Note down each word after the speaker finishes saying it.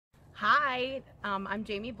Hi, I'm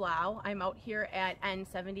Jamie Blau. I'm out here at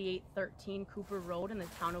N7813 Cooper Road in the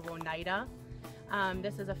town of Oneida.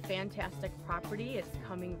 This is a fantastic property. It's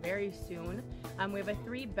coming very soon. We have a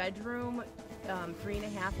 3-bedroom,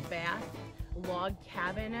 3.5 bath log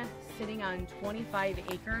cabin sitting on 25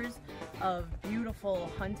 acres of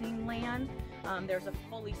beautiful hunting land. There's a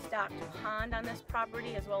fully stocked pond on this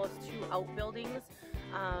property as well as 2 outbuildings,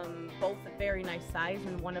 both very nice size,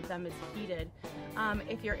 and one of them is heated.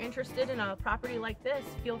 If you're interested in a property like this,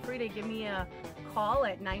 feel free to give me a call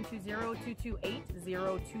at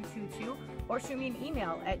 920-228-0222 or shoot me an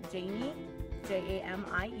email at Jamie, Jamie,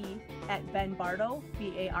 @benbarto,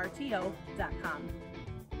 BARTO.com.